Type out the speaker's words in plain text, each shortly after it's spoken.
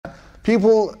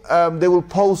People, they will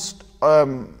post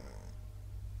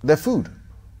their food.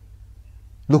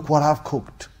 Look what I've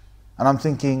cooked. And I'm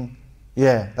thinking,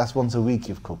 yeah, that's once a week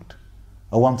you've cooked.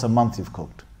 Or once a month you've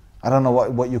cooked. I don't know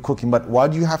what you're cooking, but why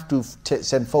do you have to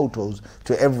send photos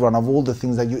to everyone of all the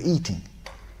things that you're eating?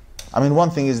 I mean, one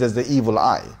thing is there's the evil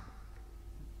eye.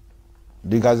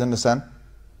 Do you guys understand?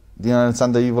 Do you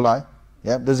understand the evil eye?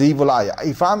 Yeah, there's the evil eye.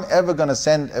 If I'm ever going to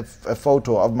send a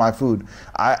photo of my food,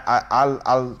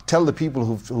 I'll tell the people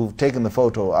who've taken the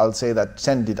photo, I'll say that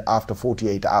send it after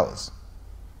 48 hours.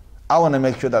 I want to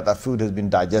make sure that that food has been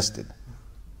digested.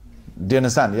 Do you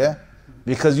understand, yeah?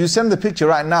 Because you send the picture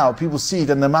right now, people see it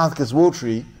and their mouth gets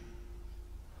watery.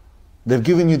 They've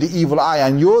given you the evil eye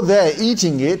and you're there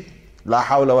eating it. La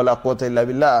hawla wa la quwwata illa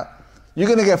billah. You're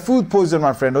going to get food poison,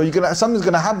 my friend, or something's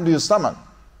going to happen to your stomach.